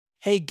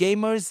Hey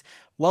gamers,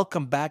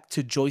 welcome back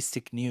to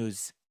Joystick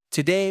News.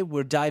 Today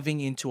we're diving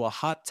into a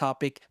hot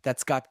topic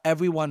that's got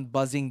everyone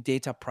buzzing: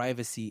 data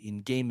privacy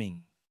in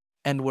gaming.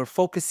 And we're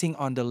focusing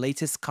on the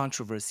latest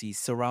controversies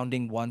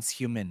surrounding Once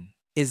Human.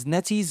 Is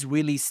NetEase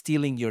really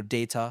stealing your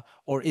data,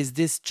 or is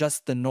this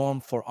just the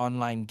norm for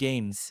online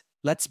games?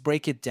 Let's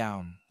break it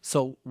down.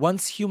 So,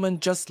 Once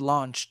Human just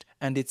launched,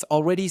 and it's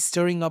already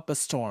stirring up a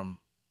storm.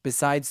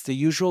 Besides the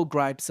usual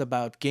gripes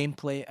about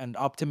gameplay and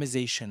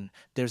optimization,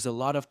 there's a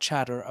lot of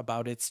chatter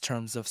about its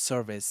terms of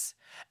service.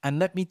 And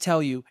let me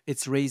tell you,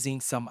 it's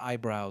raising some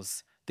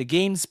eyebrows. The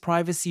game's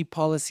privacy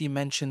policy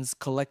mentions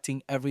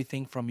collecting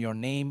everything from your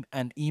name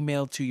and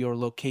email to your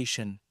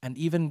location, and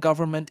even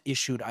government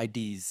issued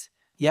IDs.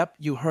 Yep,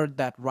 you heard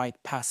that right,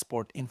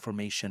 passport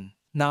information.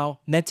 Now,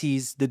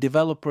 NetEase, the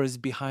developers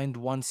behind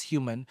Once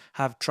Human,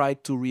 have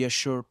tried to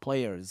reassure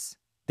players.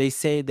 They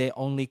say they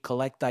only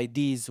collect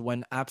IDs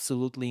when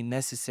absolutely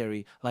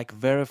necessary, like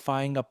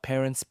verifying a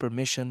parent's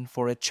permission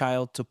for a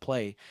child to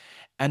play,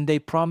 and they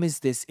promise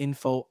this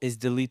info is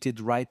deleted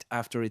right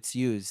after it's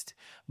used.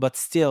 But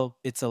still,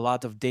 it's a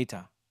lot of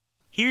data.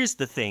 Here's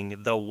the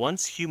thing, the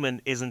Once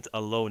Human isn't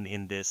alone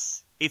in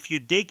this. If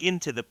you dig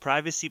into the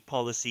privacy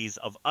policies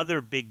of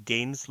other big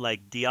games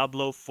like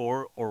Diablo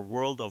 4 or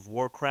World of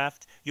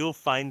Warcraft, you'll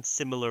find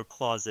similar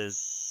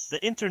clauses.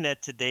 The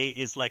internet today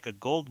is like a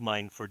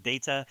goldmine for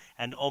data,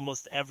 and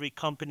almost every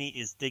company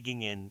is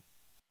digging in.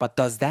 But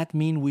does that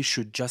mean we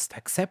should just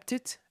accept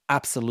it?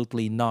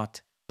 Absolutely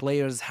not.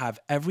 Players have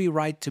every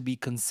right to be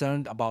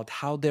concerned about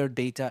how their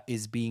data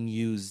is being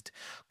used.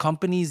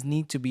 Companies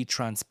need to be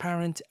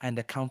transparent and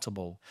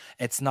accountable.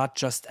 It's not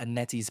just a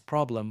NetEase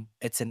problem,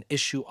 it's an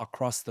issue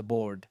across the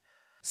board.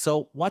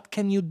 So, what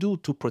can you do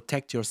to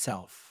protect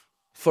yourself?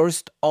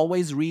 First,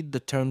 always read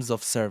the terms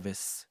of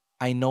service.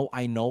 I know,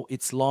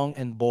 it's long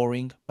and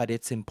boring, but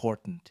it's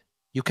important.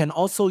 You can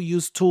also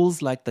use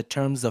tools like the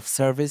terms of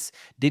service,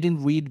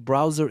 didn't read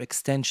browser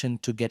extension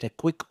to get a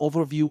quick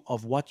overview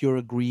of what you're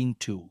agreeing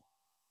to.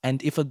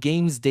 And if a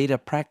game's data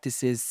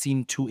practices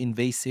seem too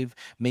invasive,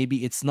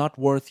 maybe it's not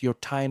worth your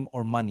time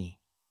or money.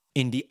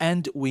 In the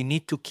end, we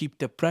need to keep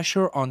the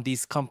pressure on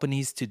these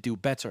companies to do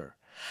better.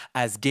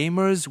 As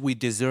gamers, we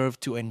deserve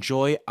to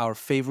enjoy our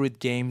favorite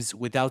games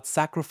without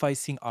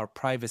sacrificing our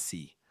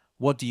privacy.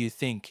 What do you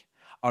think?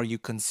 Are you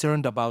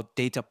concerned about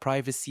data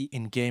privacy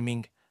in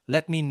gaming?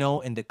 Let me know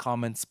in the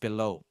comments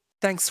below.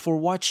 Thanks for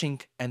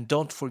watching, and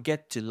don't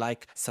forget to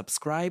like,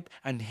 subscribe,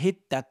 and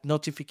hit that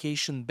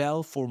notification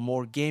bell for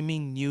more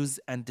gaming news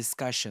and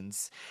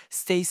discussions.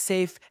 Stay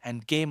safe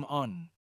and game on.